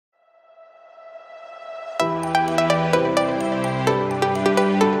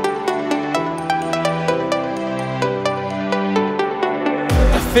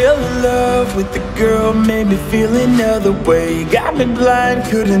Fell in love with the girl, made me feel another way. Got me blind,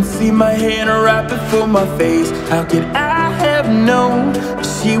 couldn't see my hand right before my face. How could I have known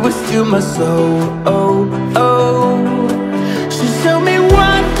she was still my soul? Oh, oh. She showed me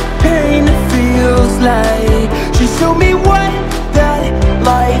what pain feels like. She showed me what that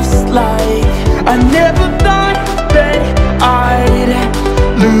life's like. I never thought that I'd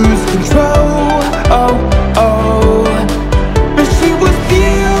lose control. Oh, oh. But she was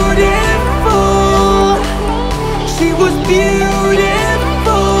beautiful. She was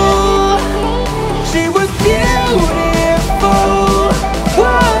beautiful. She was beautiful.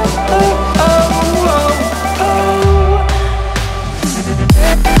 Whoa, oh, oh, oh, oh.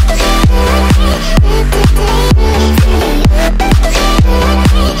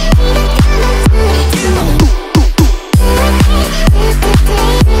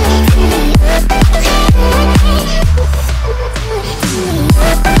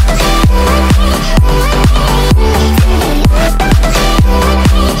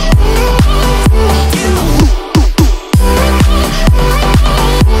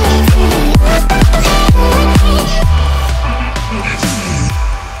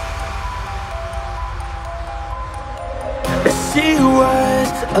 She was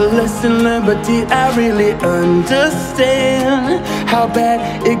a lesson learned, but did I really understand how bad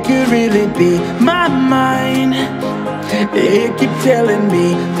it could really be? My mind, it kept telling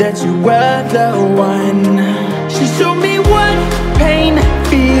me that you were the one. She showed me what pain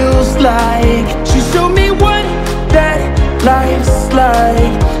feels like. She showed me what that life's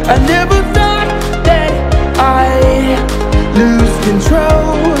like. I never thought that I'd lose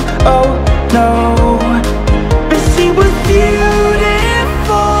control. Oh no. She was beautiful.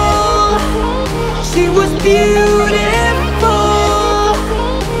 She was beautiful.